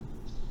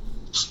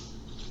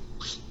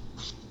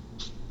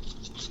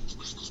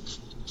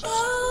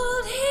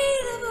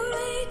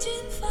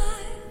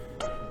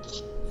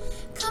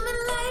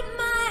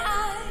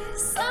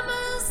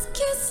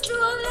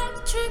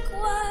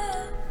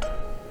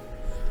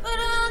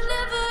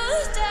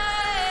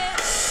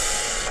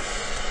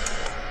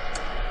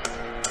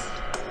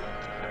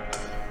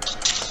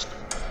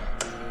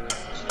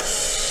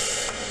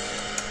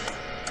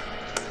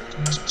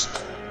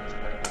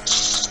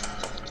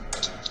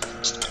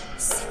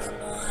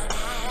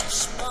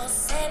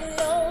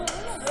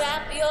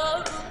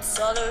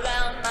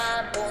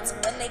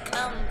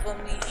come for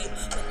me.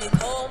 When they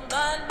call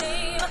my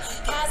name,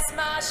 cast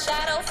my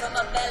shadow from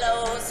a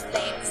bellows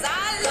flames.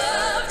 I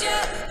loved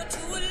you for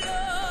too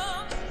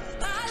long.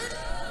 I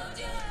loved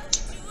you for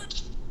too long.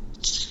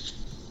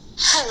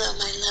 Hello,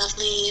 my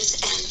lovelies,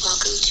 and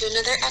welcome to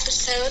another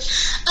episode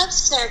of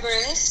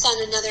Serberus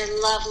on another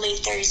lovely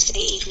Thursday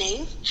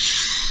evening.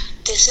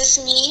 This is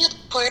me,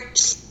 of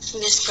course,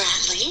 Miss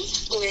Bradley,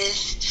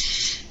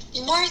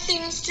 with more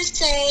things to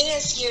say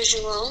as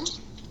usual.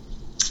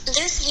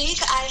 This week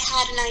I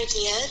had an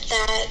idea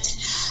that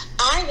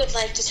I would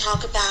like to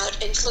talk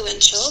about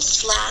influential /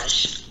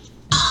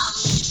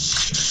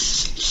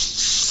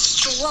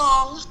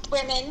 strong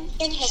women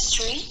in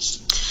history.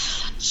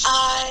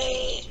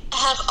 I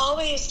have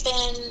always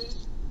been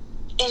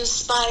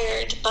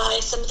inspired by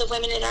some of the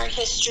women in our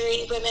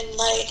history, women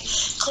like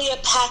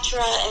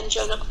Cleopatra and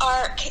Joan of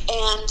Arc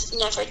and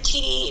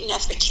Nefertiti.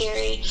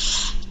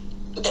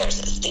 There's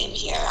a theme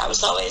here. I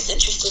was always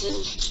interested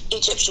in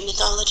Egyptian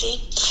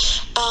mythology.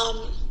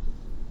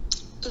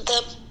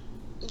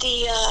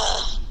 The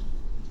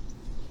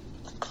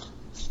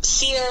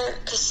seer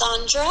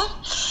Cassandra,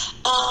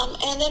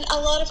 and then a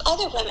lot of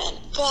other women.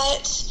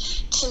 But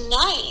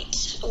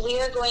tonight we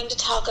are going to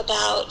talk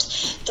about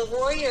the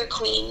warrior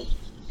queen,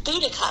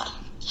 Boudica.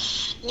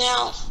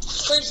 Now,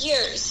 for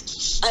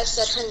years, I've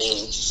said her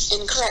name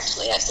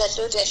incorrectly. I've said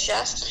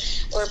Boudicca,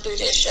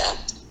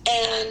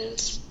 and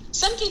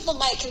some people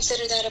might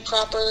consider that a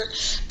proper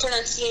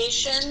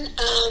pronunciation,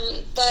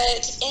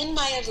 but in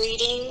my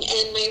reading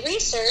and my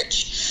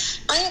research,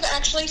 I have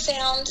actually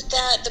found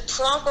that the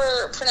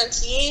proper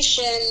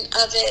pronunciation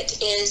of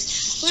it is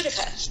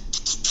Boudica.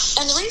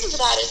 And the reason for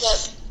that is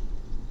that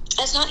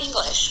it's not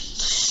English.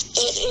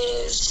 It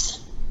is,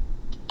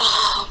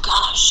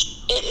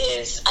 it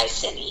is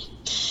Iceni.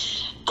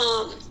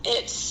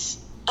 It's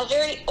a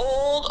very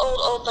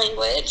old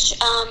language,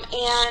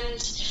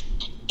 and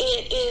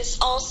it is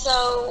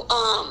also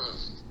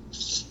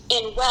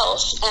in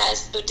Welsh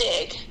as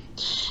Budig,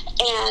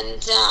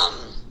 and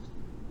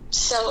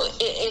so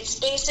it's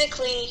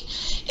basically,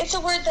 it's a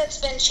word that's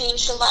been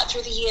changed a lot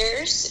through the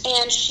years,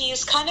 and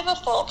she's kind of a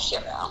folk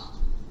hero.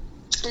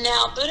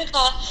 Now,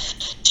 Boudica,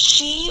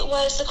 she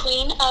was the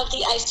queen of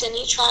the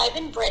Iceni tribe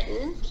in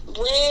Britain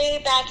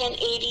way back in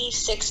AD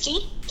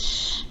 60.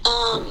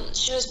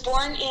 She was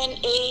born in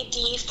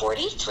AD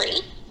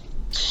 43,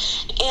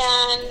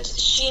 and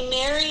she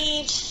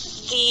married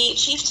the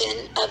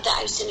chieftain of the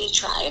Iceni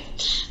tribe.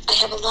 I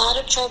have a lot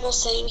of trouble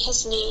saying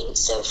his name,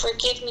 so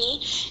forgive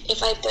me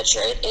if I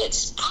butcher it.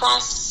 It's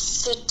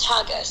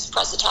Prasutagus.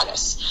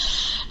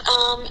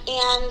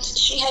 And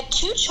she had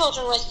 2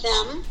 children with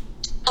them,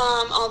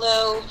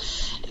 although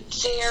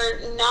they're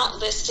not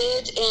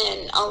listed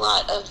in a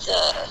lot of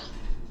the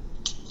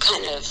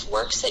kind of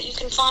works that you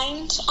can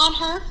find on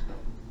her.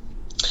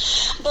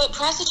 But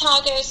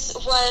Prasutagus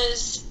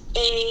was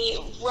a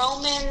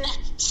Roman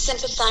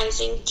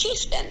sympathizing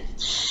chieftain.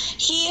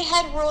 He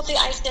had ruled the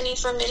Iceni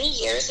for many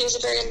years. He was a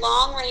very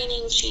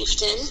long-reigning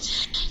chieftain,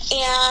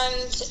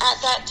 and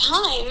at that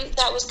time,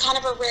 that was kind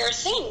of a rare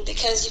thing,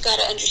 because you got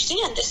to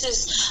understand, this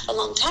is a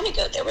long time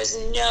ago. There was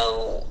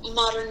no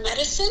modern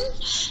medicine.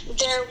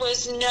 There were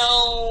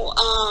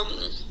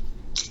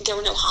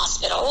no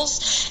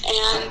hospitals,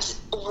 and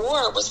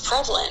war was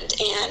prevalent,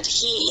 and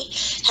he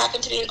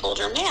happened to be an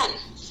older man.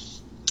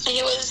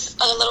 He was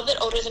a little bit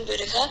older than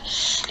Boudica,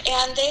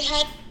 and they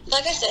had,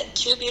 like I said,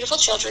 2 beautiful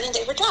children, and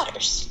they were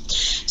daughters.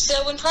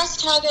 So when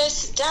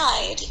Prasutagus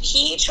died,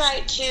 he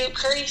tried to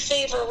curry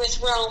favor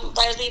with Rome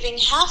by leaving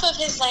half of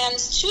his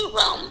lands to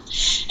Rome,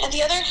 and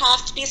the other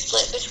half to be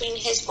split between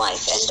his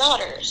wife and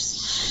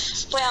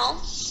daughters. Well,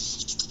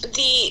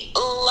 the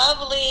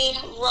lovely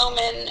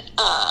Roman,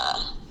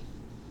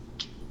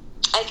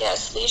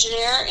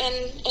 legionnaire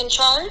in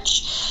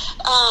charge,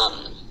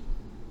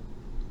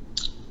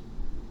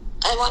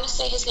 I want to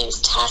say his name's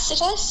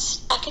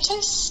Tacitus.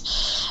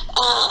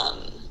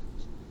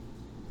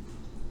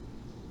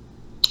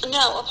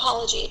 No,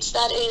 apologies.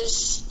 That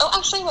is... Oh,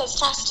 actually it was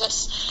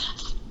Tacitus.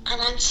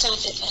 Stop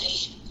it,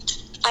 buddy.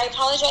 I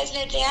apologize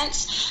in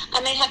advance. I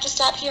may have to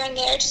stop here and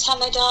there to tell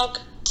my dog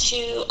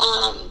to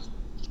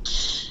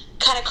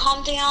kind of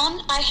calm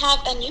down. I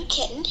have a new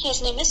kitten.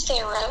 His name is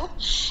Pharaoh.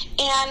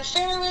 And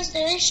Pharaoh is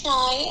very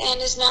shy and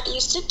is not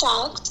used to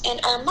dogs. And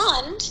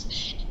Armand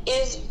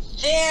is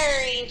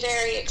very,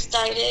 very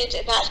excited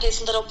about his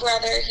little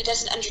brother. He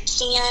doesn't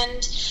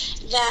understand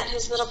that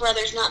his little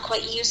brother's not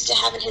quite used to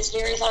having his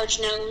very large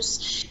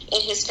nose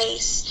in his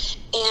face.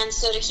 And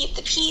so to keep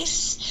the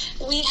peace,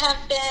 we have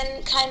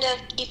been kind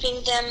of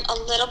keeping them a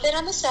little bit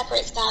on the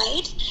separate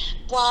side,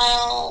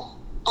 while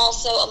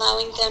also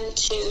allowing them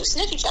to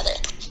sniff each other.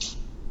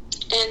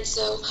 And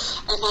so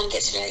Armand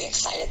gets very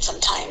excited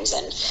sometimes,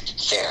 and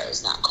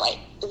Pharaoh's not quite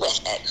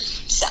with it.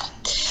 So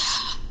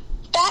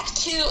back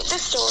to the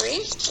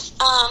story.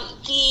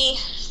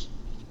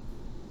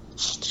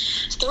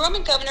 The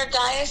Roman governor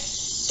Gaius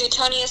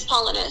Suetonius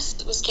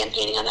Paulinus was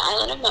campaigning on the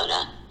island of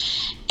Mona,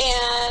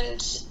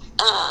 and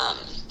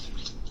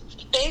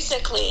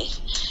basically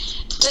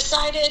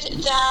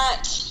decided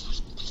that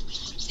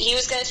he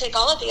was going to take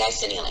all of the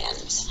Iceni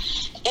lands.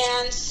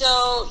 And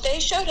so they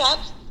showed up,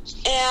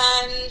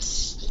 and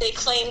they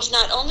claimed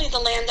not only the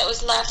land that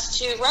was left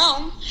to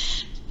Rome,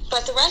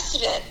 but the rest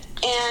of it.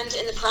 And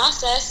in the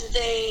process,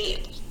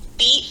 they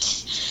beat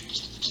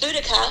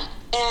Boudica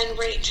and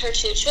raped her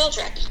 2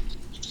 children,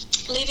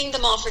 leaving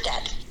them all for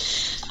dead.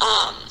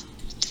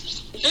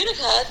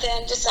 Boudica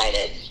then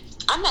decided,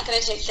 I'm not going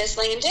to take this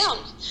laying down.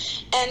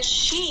 And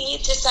she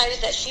decided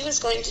that she was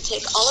going to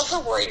take all of her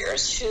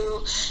warriors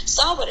who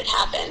saw what had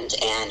happened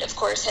and, of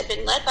course, had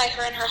been led by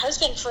her and her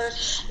husband for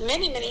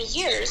many, many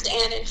years.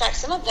 And, in fact,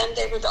 some of them,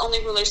 they were the only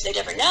rulers they'd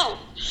ever known.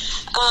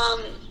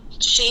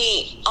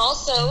 She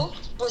also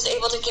was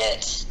able to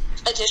get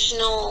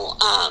additional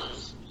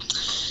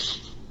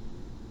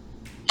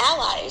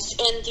allies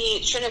in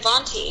the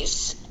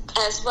Trinovantes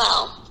as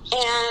well,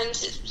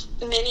 and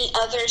many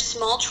other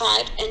small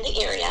tribes in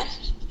the area.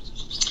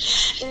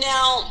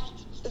 Now,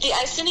 the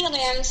Iceni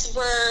lands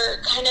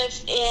were kind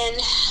of in,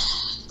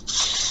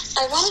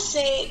 I want to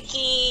say,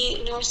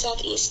 the north,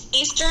 southeast,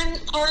 eastern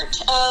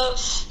part of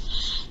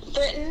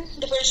Britain,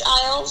 the British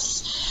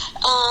Isles.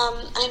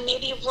 I may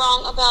be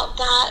wrong about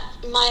that.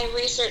 My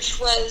research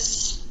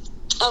was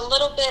a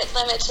little bit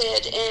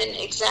limited in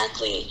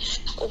exactly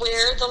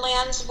where the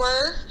lands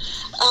were.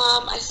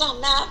 I saw a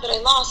map, but I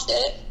lost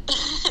it.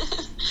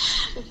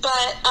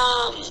 But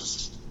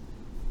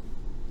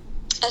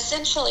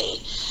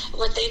essentially,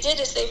 what they did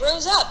is they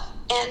rose up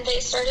and they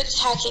started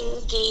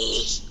attacking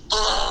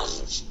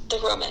the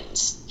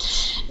Romans.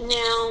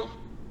 Now,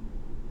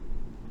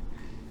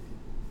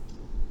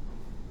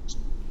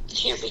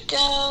 here we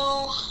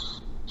go.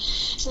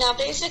 Now,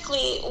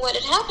 basically, what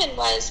had happened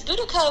was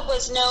Boudica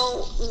was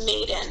no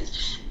maiden,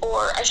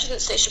 or I shouldn't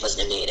say she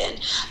wasn't a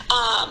maiden.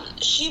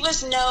 She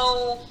was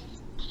no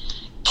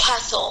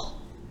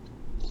castle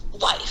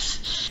wife.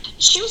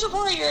 She was a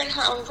warrior in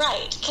her own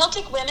right.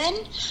 Celtic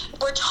women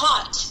were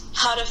taught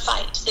how to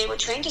fight. They were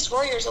trained as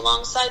warriors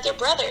alongside their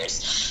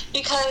brothers,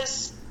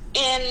 because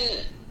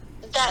in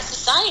that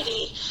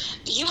society,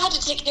 you had to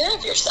take care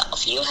of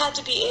yourself. You had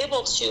to be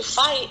able to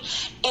fight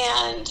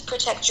and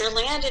protect your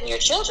land and your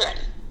children.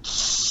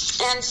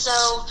 And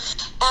so,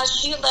 as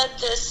she led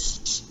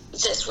this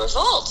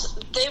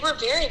revolt, they were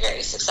very,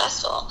 very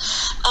successful.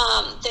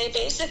 They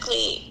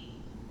basically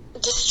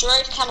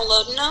destroyed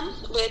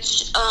Camalodunum,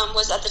 which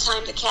was at the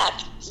time the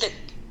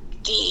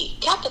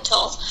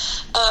capital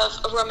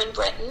of Roman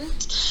Britain.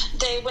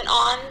 They went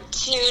on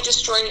to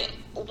destroy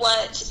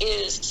what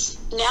is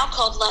now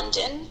called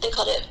London. They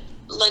called it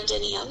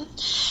Londinium,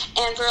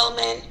 and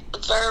Verulamium.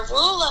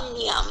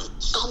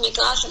 Oh my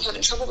gosh, I'm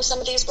having trouble with some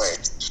of these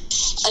words.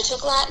 I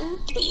took Latin,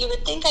 but you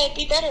would think I'd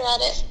be better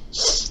at it.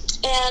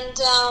 And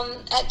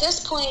at this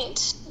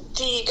point,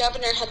 the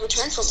governor had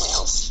returned from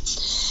Wales,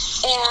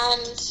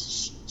 and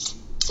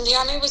the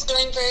army was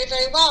doing very,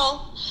 very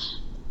well,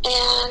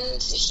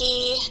 and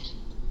he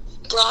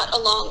brought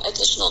along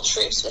additional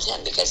troops with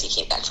him because he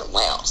came back from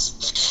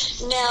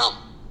Wales. Now,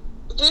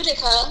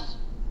 Boudica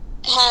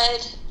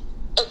had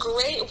a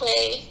great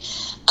way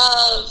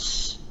of,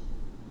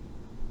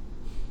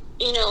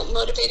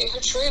 motivating her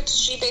troops.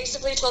 She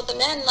basically told the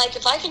men, like,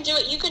 if I can do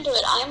it, you can do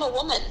it. I'm a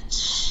woman.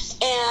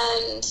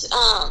 And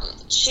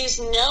she's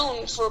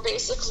known for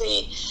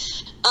basically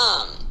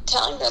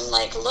telling them,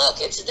 like,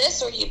 look, it's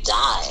this or you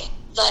die.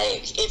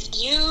 Like, if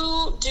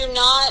you do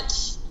not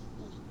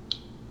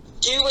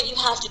do what you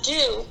have to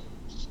do,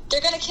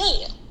 they're going to kill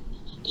you.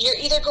 You're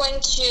either going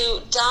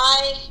to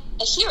die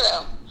a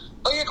hero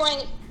or you're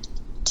going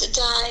to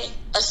die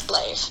a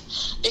slave,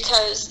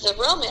 because the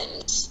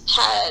Romans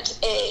had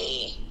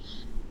a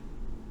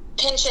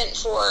penchant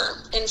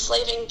for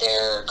enslaving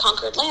their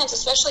conquered lands,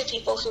 especially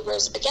people who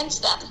rose up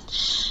against them.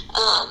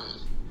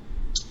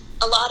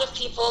 A lot of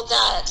people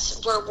that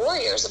were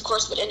warriors, of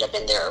course, would end up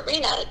in their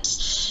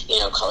arenas,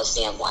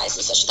 Colosseum-wise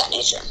and such of that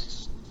nature.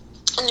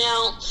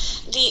 Now,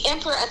 the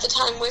emperor at the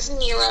time was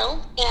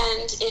Nero,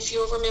 and if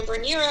you'll remember,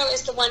 Nero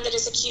is the one that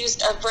is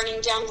accused of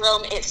burning down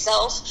Rome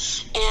itself,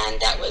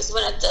 and that was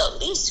one of the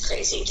least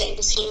crazy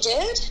things he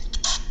did.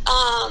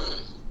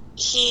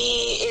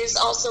 He is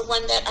also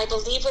one that I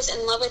believe was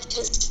in love with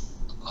his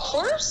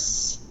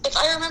horse, if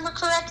I remember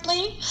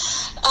correctly.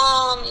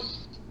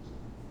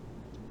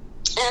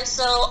 And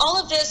so all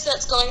of this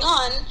that's going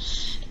on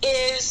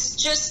is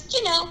just,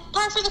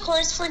 par for the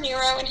course for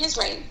Nero and his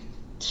reign.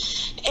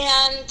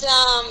 And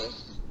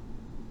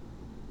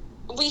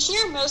we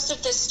hear most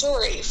of this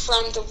story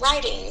from the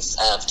writings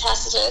of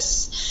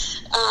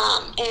Tacitus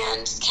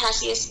and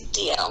Cassius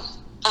Dio.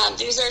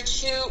 These are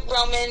 2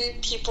 Roman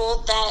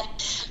people that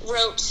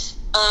wrote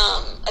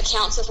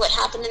accounts of what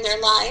happened in their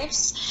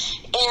lives.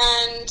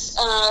 And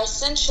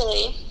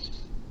essentially,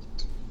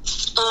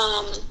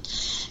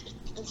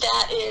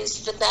 that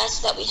is the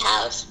best that we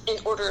have in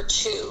order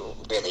to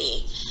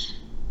really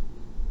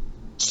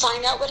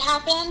find out what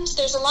happened.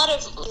 There's a lot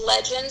of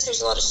legends,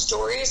 there's a lot of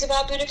stories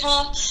about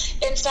Boudica.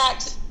 In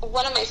fact,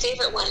 one of my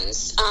favorite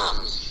ones,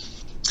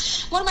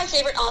 one of my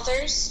favorite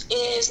authors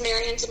is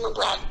Marion Zimmer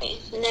Bradley.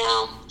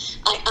 Now,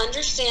 I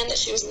understand that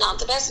she was not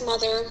the best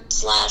mother /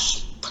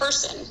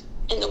 person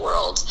in the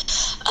world.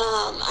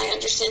 I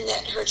understand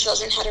that her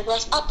children had a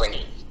rough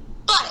upbringing,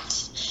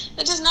 but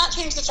that does not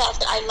change the fact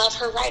that I love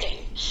her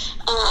writing.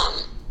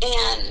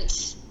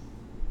 And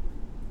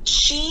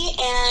she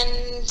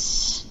and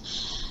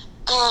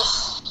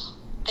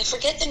I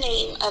forget the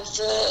name of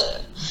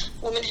the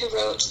woman who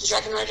wrote The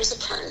Dragon Riders of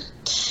Pern,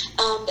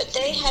 but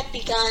they had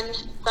begun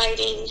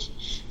writing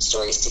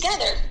stories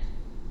together,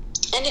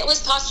 and it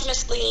was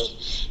posthumously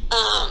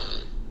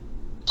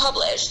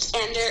published.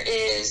 And there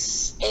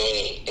is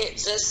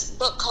it's this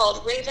book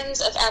called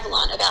Ravens of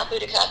Avalon about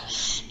Boudica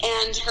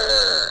and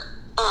her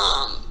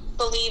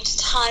believed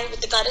tie with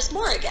the goddess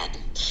Morrigan.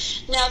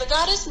 Now, the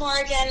goddess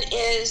Morrigan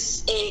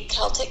is a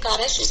Celtic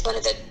goddess. She's one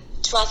of the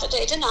Tuatha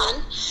De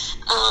Danann.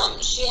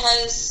 She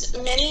has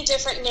many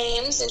different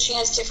names, and she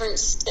has different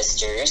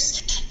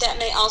sisters that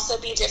may also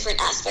be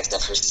different aspects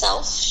of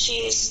herself.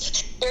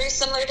 She's very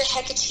similar to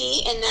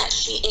Hecate in that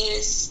she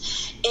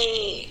is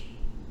a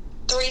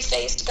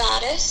three-faced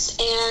goddess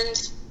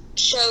and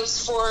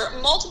shows for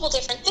multiple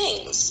different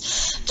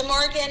things. The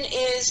Morrigan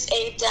is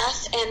a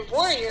death and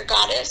warrior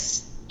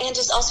goddess and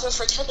is also a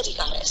fertility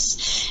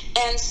goddess.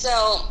 And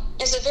so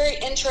is a very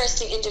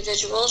interesting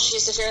individual.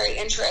 She's a very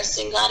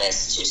interesting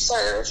goddess to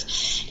serve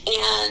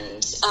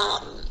and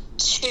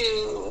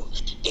to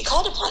be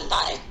called upon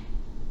by.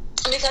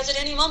 Because at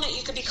any moment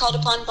you could be called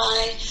upon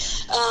by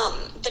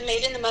the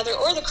maiden, the mother,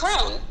 or the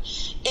crone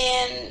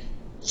in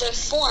the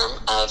form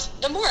of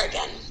the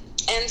Morrigan.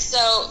 And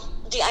so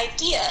the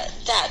idea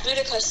that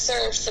Boudica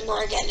served the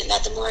Morrigan and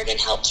that the Morrigan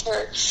helped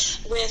her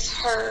with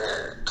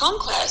her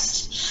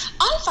conquest,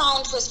 I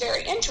found was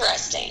very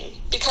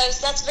interesting, because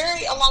that's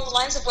very along the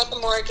lines of what the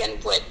Morrigan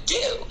would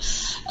do.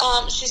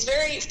 She's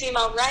very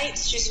female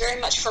rights. She's very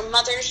much for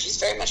mothers. She's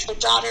very much for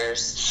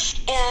daughters.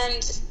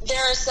 And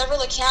there are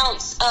several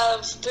accounts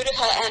of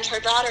Boudica and her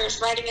daughters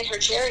riding in her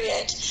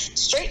chariot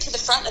straight to the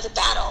front of the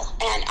battle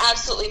and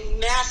absolutely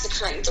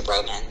massacring the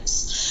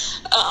Romans.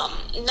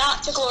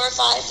 Not to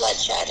glorify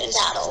bloodshed in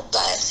battle,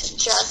 but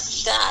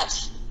just that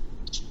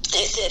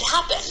it did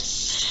happen.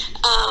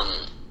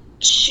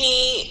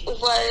 She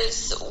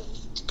was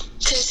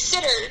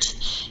considered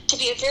to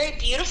be a very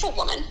beautiful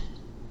woman,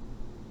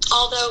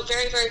 although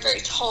very, very,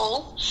 very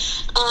tall.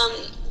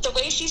 The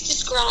way she's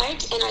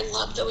described, and I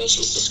love the way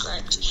she's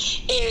described,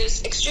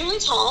 is extremely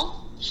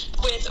tall,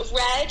 with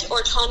red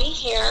or tawny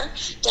hair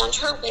down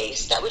to her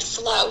waist that would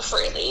flow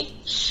freely,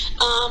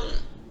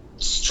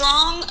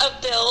 strong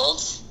of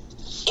build,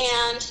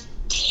 and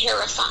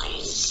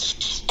terrifying.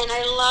 And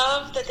I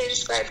love that they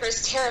describe her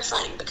as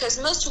terrifying, because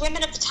most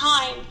women of the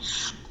time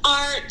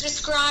are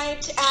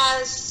described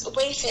as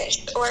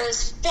waifish or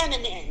as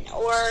feminine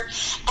or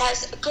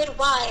as good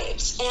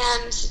wives,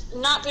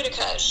 and not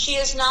Boudica. She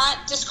is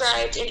not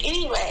described in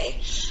any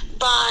way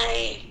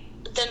by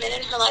the men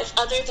in her life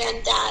other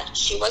than that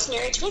she was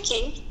married to a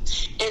king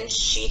and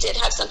she did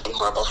have something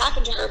horrible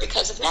happen to her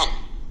because of men.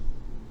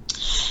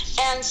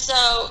 And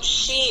so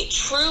she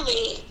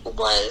truly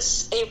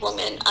was a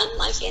woman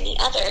unlike any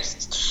other.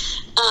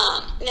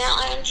 Now,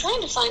 I am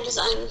trying to find, as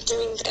I'm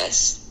doing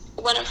this,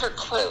 one of her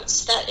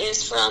quotes that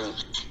is from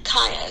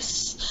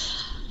Caius.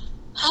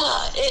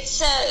 It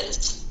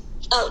says,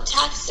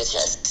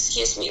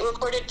 Tacitus,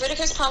 recorded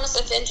Boudica's promise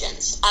of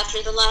vengeance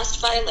after the last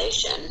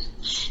violation.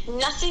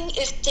 Nothing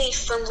is safe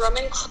from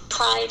Roman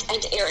pride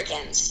and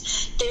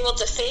arrogance. They will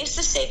deface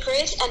the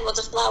sacred and will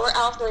deflower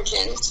our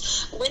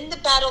virgins, win the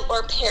battle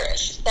or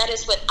perish. That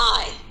is what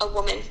I, a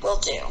woman, will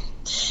do.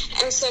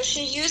 And so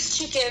she used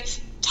to give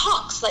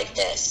talks like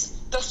this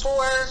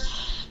before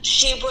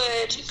she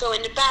would go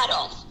into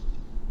battle.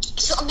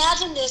 So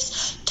imagine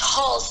this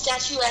tall,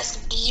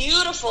 statuesque,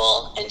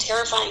 beautiful, and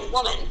terrifying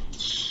woman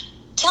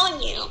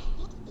telling you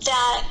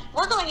that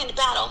we're going into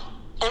battle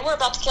and we're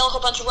about to kill a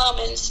whole bunch of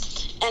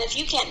Romans, and if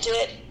you can't do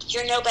it,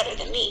 you're no better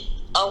than me,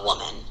 a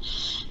woman.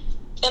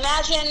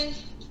 Imagine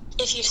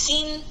if you've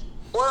seen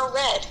or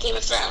read Game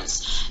of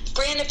Thrones,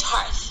 Brienne of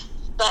Tarth,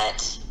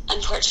 but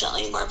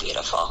unfortunately more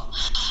beautiful.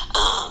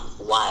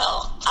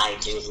 While I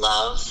do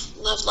love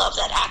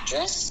that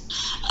actress,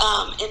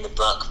 in the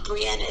book,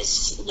 Brienne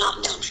is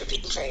not known for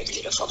being very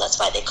beautiful. That's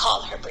why they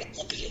call her Brienne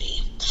the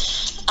Beauty.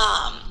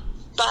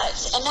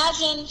 But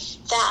imagine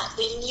that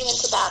leading you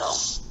into battle.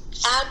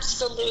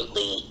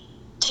 Absolutely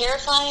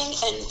terrifying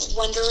and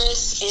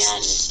wondrous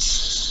and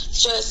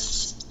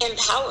just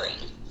empowering.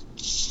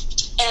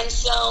 And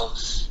so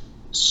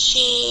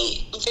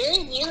she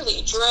very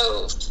nearly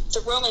drove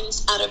the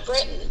Romans out of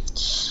Britain.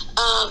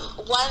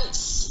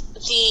 Once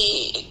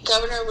the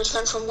governor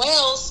returned from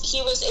Wales,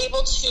 he was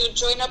able to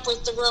join up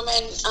with the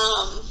Romans,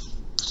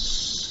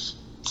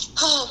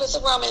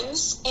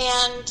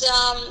 and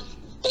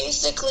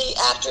basically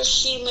after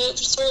she moved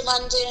through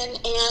London,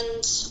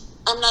 and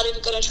I'm not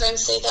even going to try and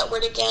say that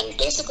word again,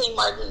 basically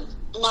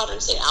modern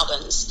St.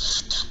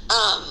 Albans,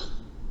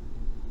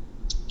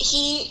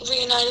 he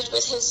reunited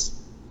with his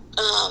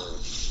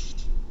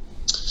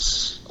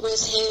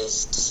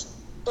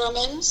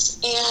Romans,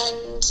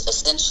 and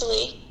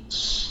essentially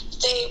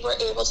they were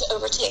able to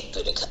overtake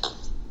Boudica.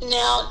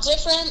 Now,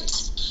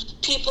 different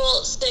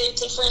People say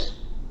different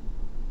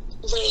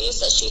ways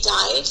that she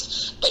died,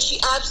 but she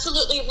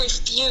absolutely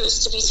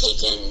refused to be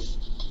taken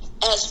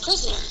as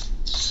prisoner.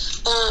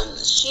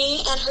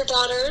 She and her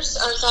daughters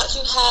are thought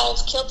to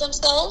have killed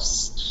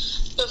themselves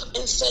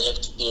instead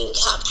of being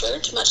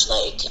captured, much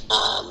like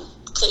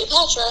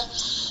Cleopatra.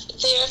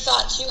 They are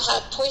thought to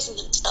have poisoned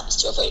themselves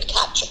to avoid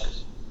capture.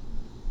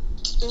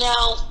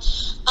 Now,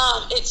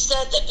 it's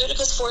said that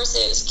Boudicca's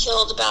forces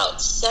killed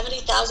about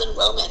 70,000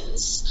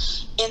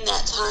 Romans in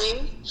that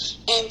time,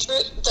 and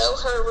though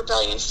her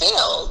rebellion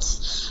failed,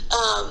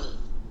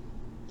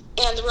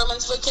 and the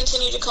Romans would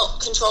continue to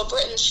control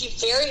Britain, she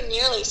very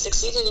nearly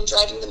succeeded in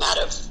driving them out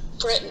of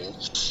Britain,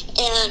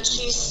 and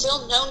she's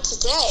still known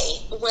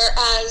today,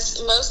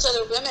 whereas most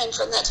other women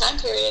from that time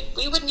period,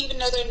 we wouldn't even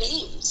know their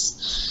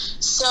names.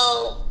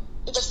 So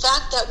the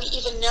fact that we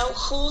even know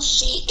who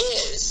she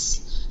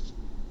is,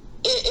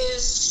 it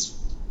is,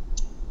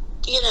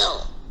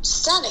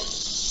 stunning,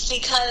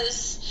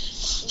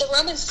 because the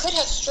Romans could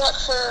have struck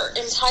her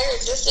entire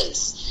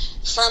existence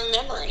from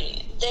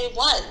memory. They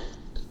won.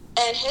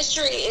 And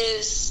history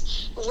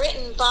is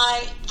written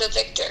by the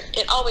victor.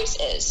 It always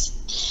is.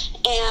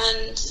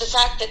 And the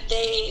fact that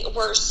they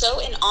were so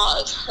in awe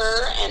of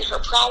her and her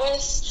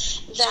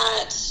prowess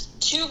that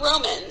 2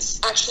 Romans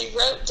actually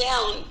wrote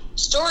down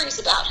stories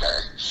about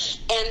her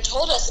and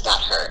told us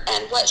about her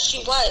and what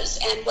she was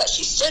and what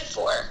she stood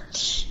for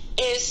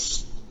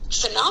is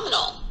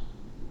phenomenal.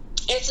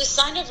 It's a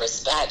sign of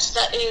respect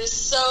that is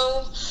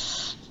so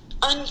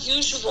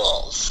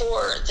unusual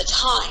for the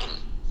time.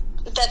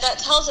 That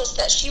tells us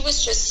that she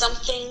was just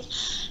something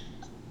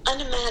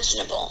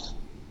unimaginable.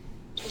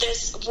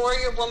 This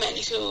warrior woman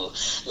who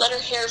let her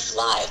hair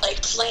fly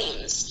like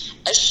flames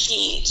as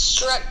she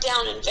struck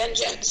down in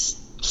vengeance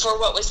for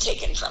what was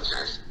taken from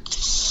her.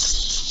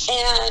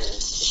 And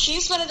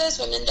she's one of those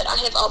women that I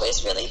have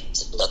always really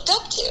looked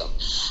up to.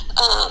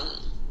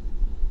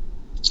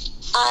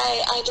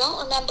 I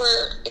don't remember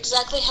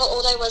exactly how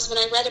old I was when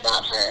I read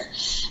about her,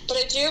 but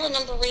I do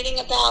remember reading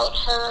about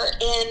her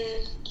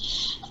in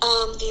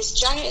these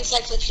giant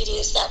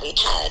encyclopedias that we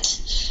had.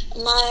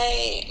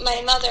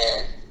 My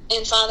mother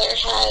and father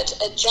had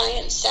a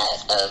giant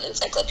set of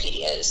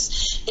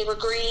encyclopedias. They were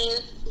green.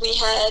 We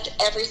had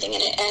everything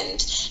in it, and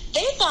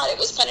they thought it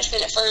was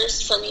punishment at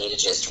first for me to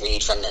just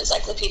read from the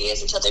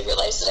encyclopedias until they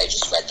realized that I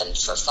just read them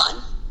for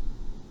fun.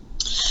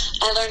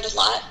 I learned a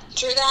lot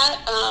through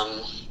that.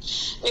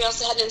 We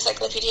also had an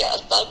encyclopedia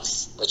of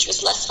bugs, which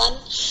was less fun.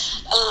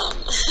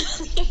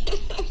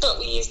 But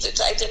we used it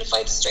to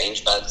identify the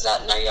strange bugs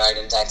out in our yard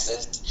in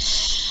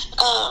Texas.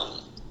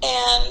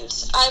 And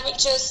I would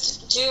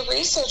just do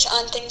research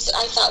on things that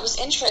I thought was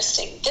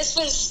interesting. This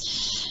was,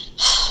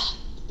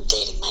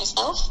 dating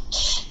myself,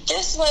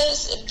 this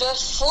was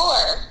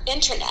before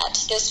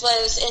internet. This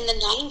was in the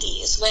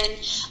 90s when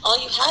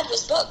all you had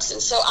was books.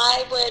 And so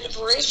I would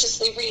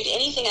voraciously read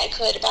anything I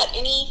could about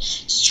any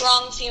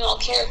strong female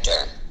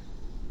character.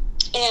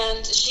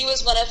 And she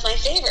was one of my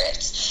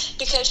favorites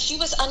because she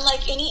was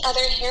unlike any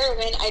other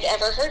heroine I'd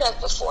ever heard of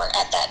before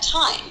at that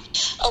time.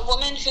 A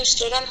woman who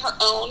stood on her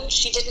own.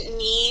 She didn't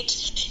need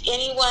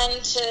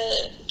anyone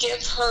to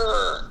give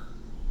her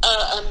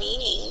a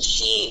meaning.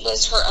 She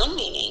was her own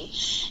meaning.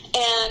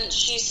 And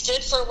she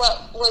stood for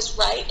what was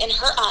right in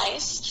her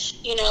eyes,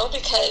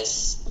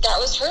 because that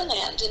was her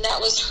land and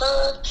that was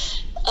her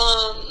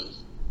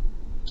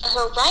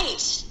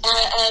right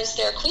as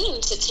their queen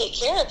to take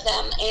care of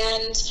them.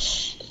 And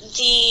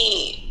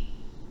the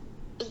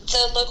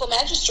local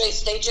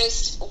magistrates, they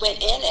just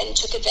went in and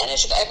took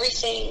advantage of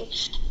everything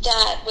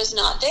that was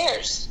not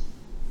theirs.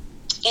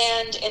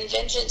 And in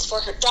vengeance for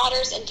her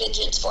daughters, and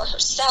vengeance for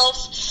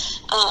herself,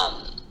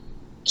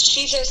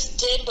 she just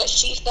did what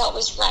she felt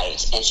was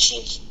right, and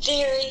she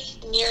very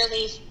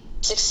nearly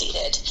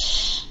succeeded.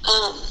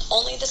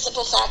 Only the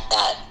simple fact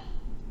that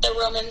the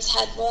Romans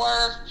had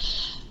more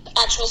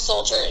actual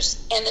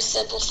soldiers, and the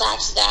simple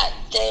fact that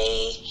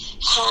they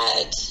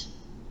had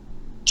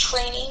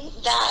training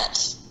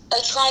that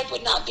a tribe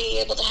would not be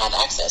able to have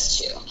access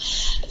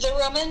to. The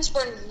Romans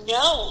were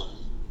known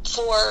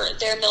for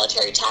their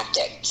military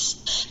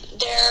tactics.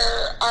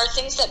 There are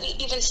things that we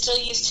even still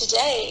use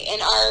today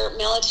in our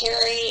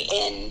military,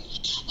 in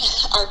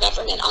our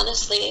government,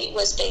 honestly,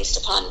 was based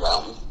upon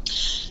Rome.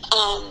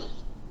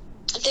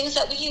 Things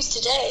that we use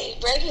today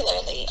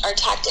regularly are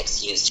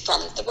tactics used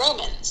from the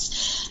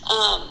Romans.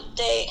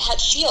 They had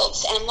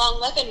shields and long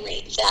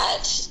weaponry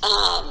that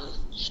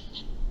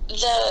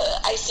the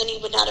Iceni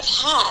would not have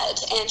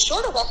had, and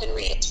shorter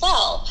weaponry as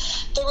well.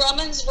 The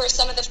Romans were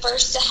some of the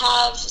first to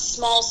have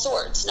small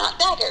swords, not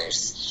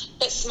daggers,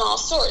 but small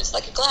swords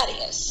like a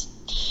gladius,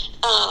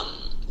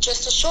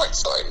 just a short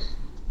sword.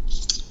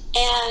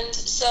 And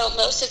so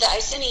most of the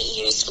Iceni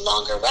used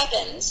longer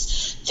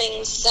weapons,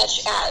 things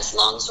such as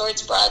long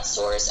swords,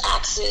 broadswords,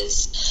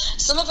 axes.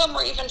 Some of them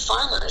were even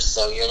farmers,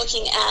 so you're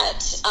looking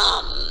at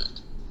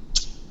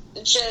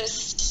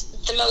just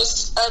the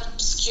most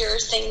obscure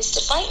things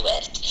to fight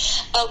with.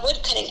 A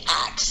wood-cutting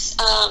axe,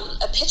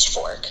 a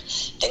pitchfork,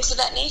 things of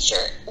that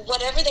nature,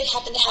 whatever they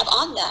happen to have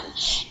on them.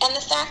 And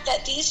the fact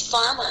that these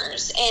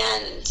farmers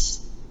and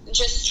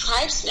just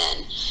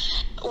tribesmen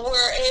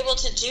were able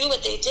to do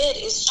what they did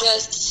is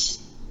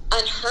just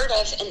unheard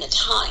of in the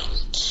time.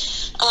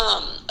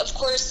 Of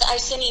course, the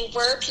Iceni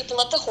were people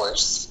of the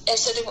horse, and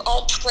so they were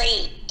all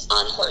trained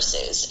on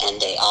horses,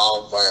 and they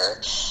all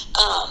were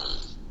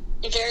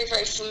very,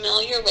 very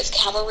familiar with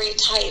cavalry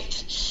type,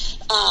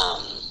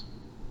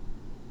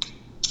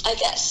 I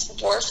guess,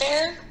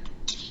 warfare,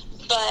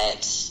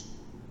 but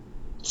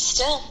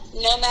still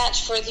no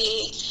match for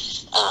the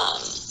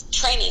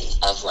training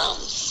of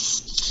Rome.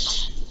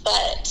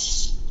 But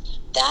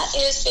that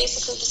is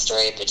basically the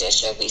story of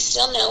Boadicea. We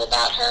still know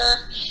about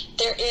her.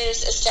 There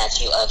is a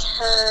statue of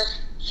her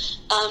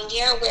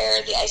near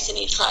where the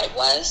Iceni tribe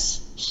was.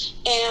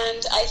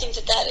 And I think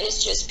that that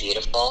is just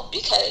beautiful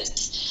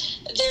because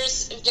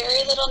there's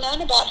very little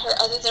known about her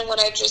other than what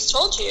I've just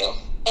told you.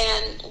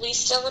 And we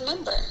still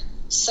remember.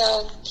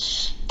 So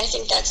I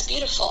think that's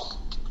beautiful.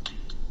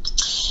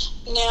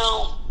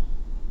 Now,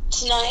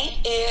 tonight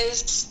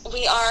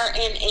we are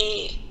in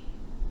a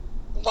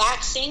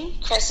waxing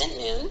crescent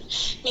moon,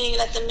 meaning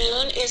that the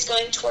moon is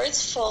going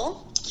towards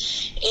full.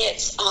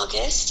 It's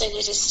August and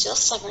it is still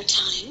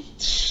summertime.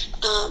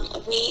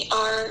 We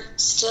are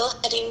still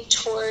heading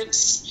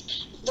towards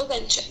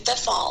the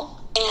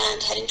fall,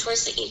 and heading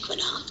towards the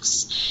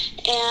equinox.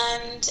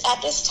 And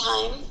at this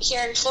time,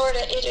 here in Florida,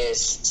 it is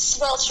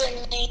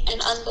swelteringly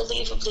and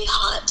unbelievably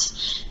hot.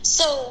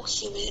 So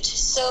humid,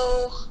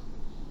 so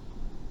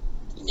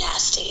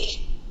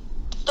nasty.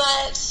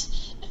 But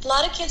a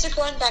lot of kids are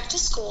going back to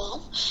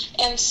school,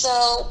 and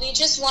so we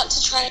just want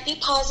to try and be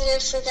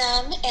positive for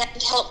them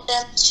and help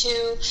them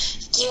to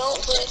deal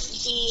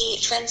with the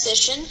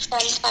transition from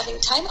having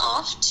time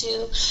off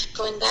to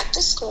going back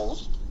to school.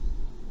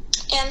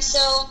 And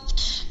so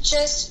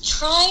just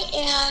try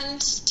and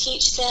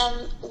teach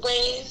them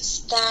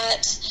ways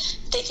that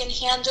they can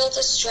handle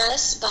the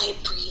stress by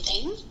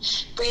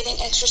breathing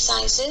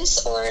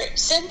exercises, or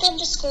send them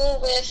to school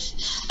with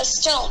a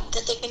stone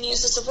that they can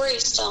use as a worry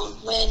stone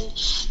when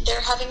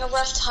they're having a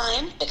rough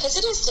time, because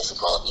it is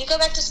difficult. You go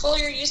back to school,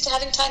 you're used to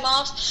having time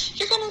off,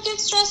 you're going to get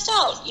stressed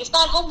out. You've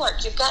got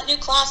homework, you've got new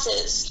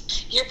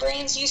classes, your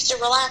brain's used to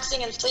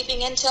relaxing and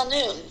sleeping until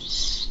noon,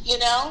 you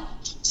know?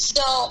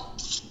 So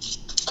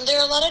there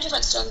are a lot of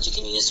different stones you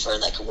can use for,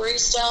 like a worry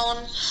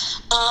stone.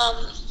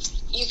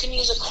 You can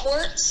use a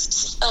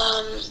quartz,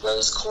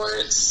 rose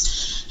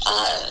quartz,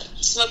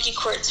 smoky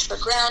quartz for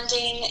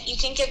grounding. You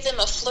can give them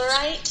a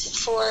fluorite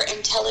for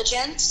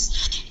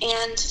intelligence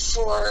and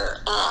for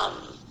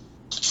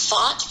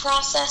thought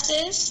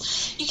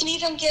processes. You can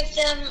even give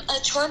them a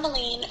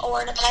tourmaline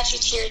or an Apache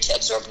tear to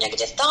absorb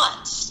negative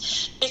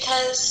thoughts,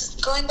 because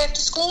going back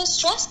to school is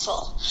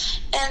stressful.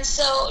 And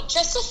so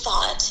just a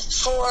thought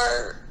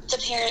for the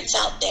parents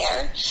out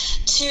there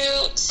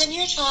to send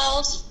your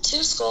child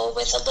to school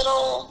with a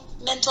little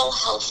mental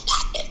health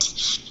packet,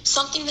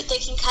 something that they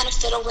can kind of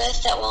fiddle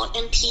with that won't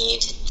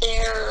impede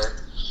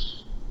their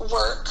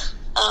work.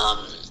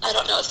 I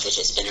don't know if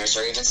fidget spinners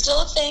are even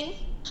still a thing,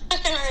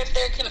 or if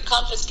they're kind of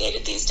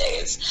confiscated these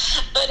days,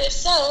 but if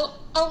so,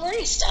 a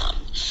worry stone.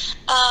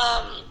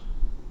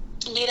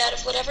 Made out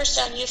of whatever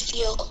stone you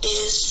feel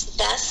is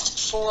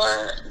best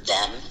for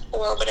them,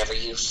 or whatever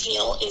you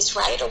feel is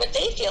right, or what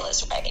they feel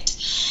is right.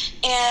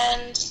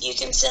 And you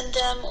can send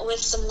them with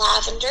some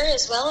lavender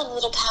as well in a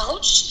little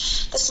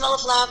pouch. The smell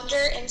of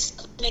lavender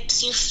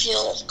makes you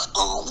feel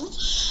calm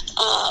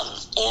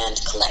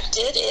and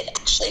collected. It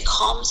actually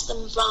calms the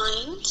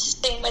mind.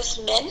 Same with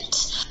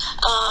mint.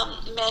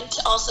 Mint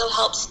also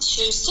helps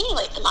to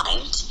stimulate the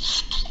mind.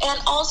 And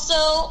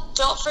also,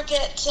 don't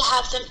forget to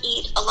have them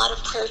eat a lot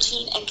of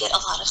protein and get a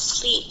lot of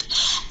sleep.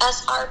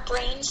 As our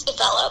brains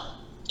develop,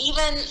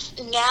 even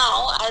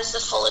now as a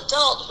full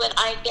adult, when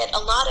I get a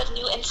lot of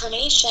new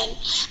information,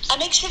 I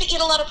make sure to eat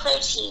a lot of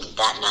protein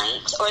that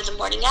night or the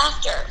morning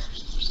after.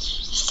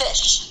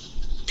 Fish,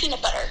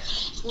 peanut butter,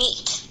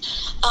 meat,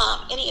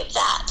 any of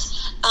that.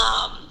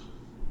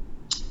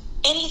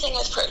 Anything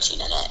with protein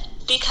in it,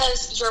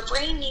 because your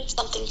brain needs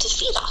something to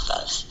feed off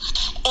of.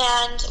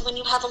 And when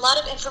you have a lot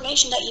of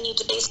information that you need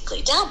to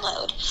basically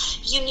download,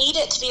 you need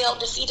it to be able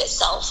to feed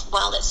itself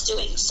while it's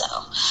doing so.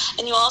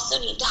 And you also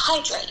need to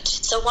hydrate.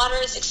 So water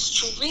is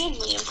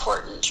extremely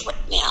important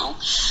right now,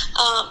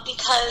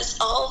 because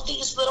all of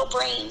these little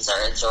brains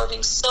are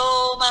absorbing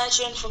so much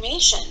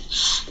information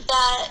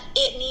that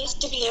it needs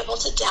to be able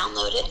to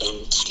download it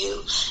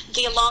into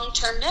the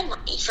long-term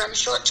memory from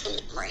short-term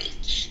memory.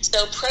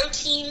 So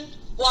protein,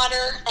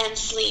 water, and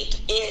sleep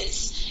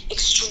is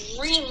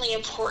extremely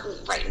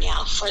important right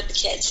now for the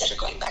kids that are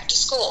going back to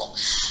school.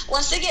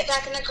 Once they get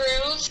back in the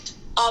groove,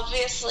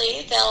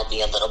 obviously they'll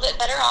be a little bit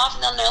better off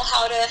and they'll know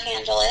how to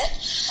handle it.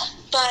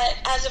 But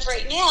as of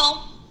right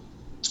now,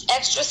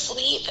 extra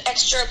sleep,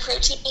 extra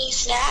protein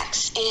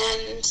snacks,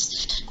 and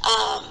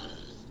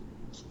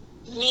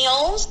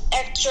meals,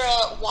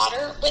 extra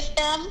water with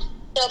them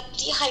They'll be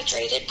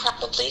dehydrated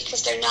probably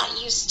because they're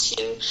not used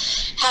to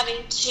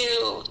having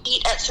to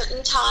eat at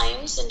certain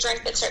times and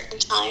drink at certain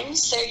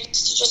times. They're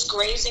used to just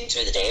grazing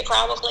through the day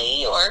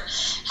probably, or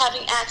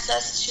having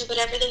access to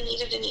whatever they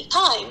need at any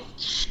time.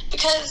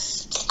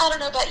 Because I don't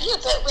know about you,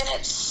 but when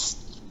it's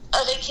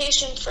a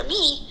vacation for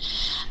me,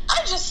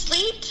 I just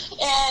sleep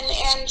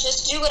and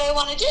just do what I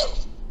want to do.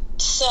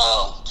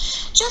 So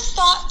just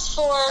thoughts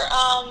for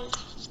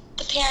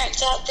the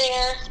parents out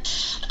there,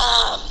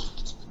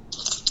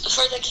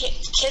 for the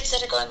kids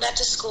that are going back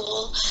to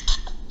school,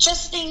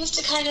 just things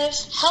to kind of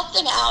help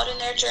them out in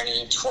their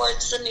journey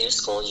towards the new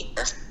school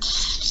year.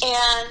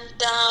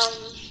 And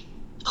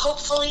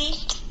hopefully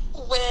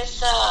with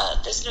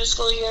this new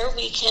school year,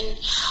 we can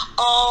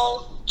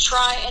all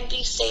try and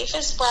be safe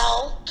as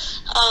well.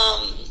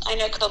 I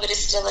know COVID is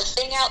still a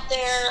thing out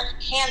there.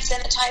 Hand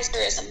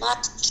sanitizer is a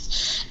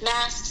must.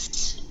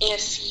 Masks,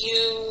 if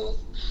you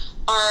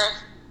are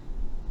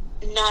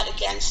not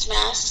against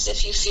masks,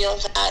 if you feel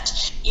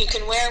that you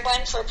can wear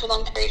one for a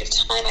prolonged period of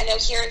time. I know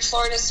here in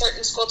Florida,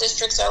 certain school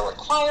districts are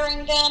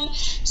requiring them.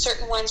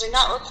 Certain ones are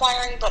not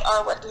requiring, but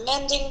are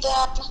recommending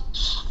them.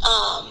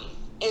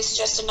 It's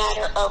just a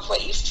matter of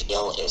what you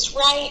feel is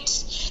right.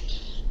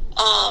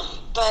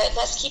 But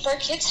let's keep our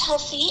kids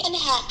healthy and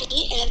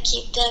happy and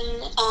keep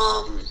them,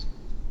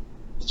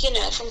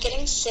 from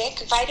getting sick.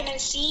 Vitamin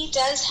C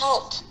does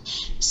help.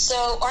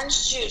 So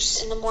orange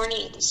juice in the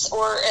mornings,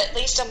 or at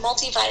least a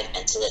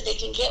multivitamin, so that they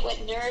can get what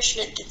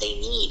nourishment that they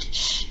need,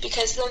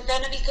 because they're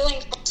going to be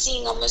going from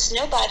seeing almost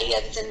nobody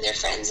other than their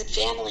friends and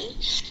family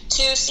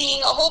to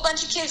seeing a whole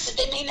bunch of kids that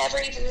they may never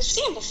even have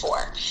seen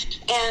before.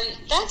 And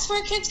that's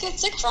where kids get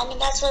sick from,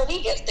 and that's where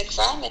we get sick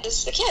from,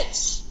 is the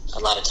kids a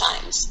lot of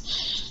times.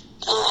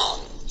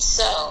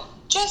 So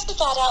just a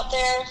thought out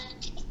there.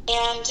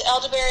 And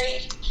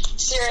elderberry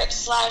syrup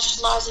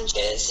 /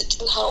 lozenges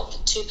to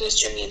help to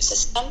boost your immune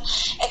system.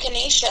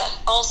 Echinacea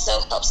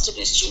also helps to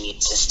boost your immune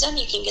system.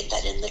 You can get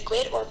that in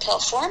liquid or pill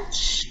form,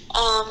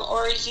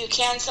 or you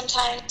can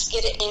sometimes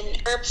get it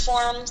in herb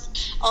form,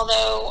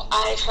 although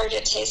I've heard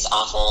it tastes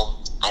awful.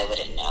 I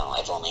wouldn't know.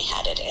 I've only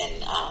had it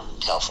in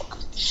pill form.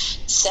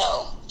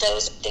 So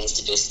those are things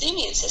to boost the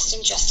immune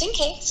system, just in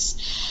case.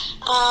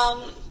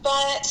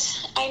 But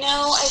I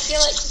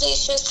feel like today's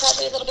show is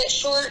probably a little bit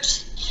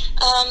short,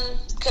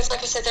 because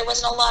like I said, there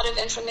wasn't a lot of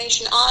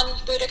information on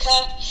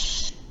Boudica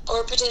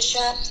or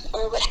Boudicca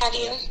or what have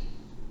you.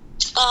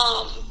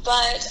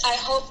 But I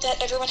hope that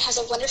everyone has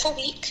a wonderful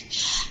week.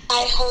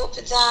 I hope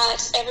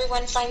that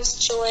everyone finds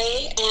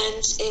joy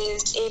and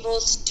is able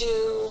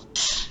to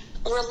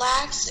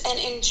relax and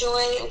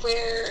enjoy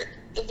where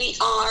we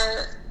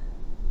are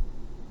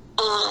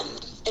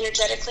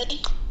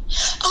energetically.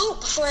 Oh,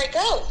 before I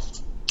go,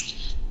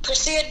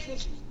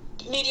 Perseid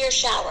meteor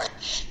shower,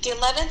 the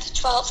 11th,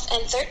 12th,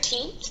 and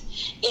 13th.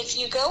 If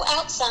you go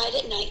outside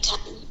at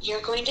nighttime,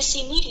 you're going to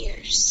see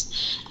meteors.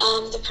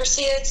 The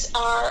Perseids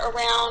are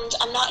around,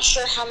 I'm not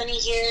sure how many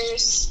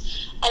years.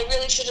 I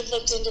really should have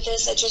looked into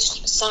this. I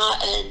just saw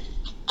a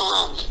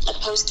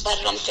post about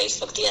it on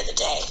Facebook the other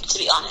day, to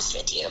be honest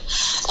with you.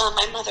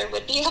 My mother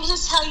would be able to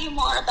tell you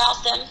more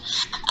about them.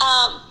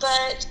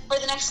 But for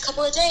the next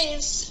couple of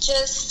days,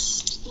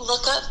 just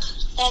look up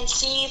and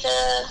see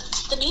the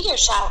meteor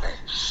shower.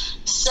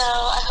 So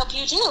I hope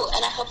you do,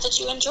 and I hope that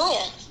you enjoy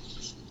it.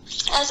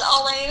 As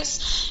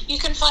always, you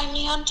can find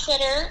me on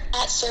Twitter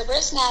at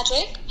Serberus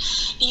Magic.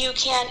 You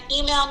can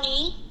email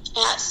me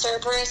at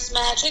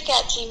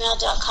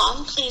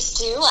cerberusmagic@gmail.com. Please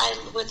do. I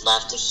would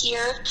love to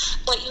hear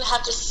what you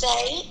have to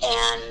say,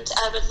 and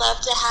I would love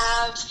to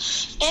have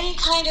any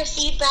kind of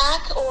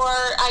feedback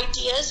or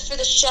ideas for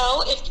the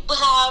show. If you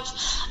have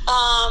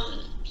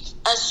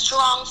a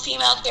strong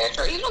female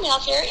character, or even a male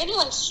character,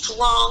 anyone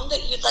strong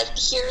that you'd like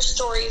to hear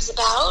stories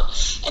about,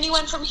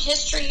 anyone from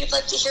history you'd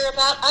like to hear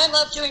about. I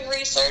love doing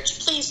research.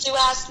 Please do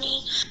ask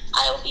me.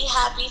 I will be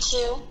happy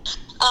to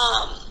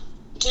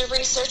do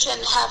research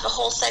and have a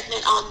whole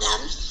segment on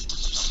them.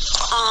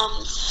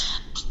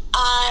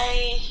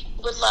 I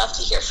would love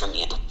to hear from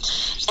you,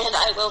 and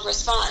I will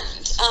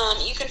respond.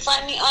 You can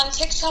find me on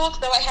TikTok,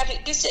 though I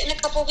haven't used it in a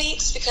couple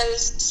weeks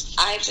because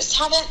I just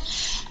haven't,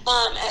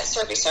 at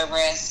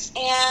Serberus.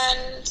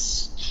 And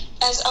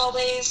as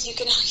always, you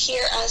can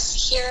hear us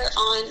here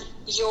on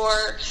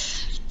your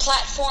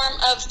platform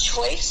of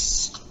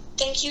choice.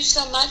 Thank you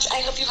so much.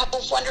 I hope you have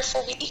a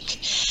wonderful week.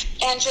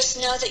 And just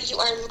know that you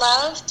are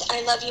loved.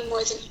 I love you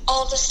more than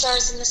all the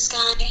stars in the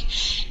sky.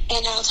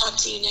 And I'll talk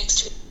to you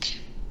next week.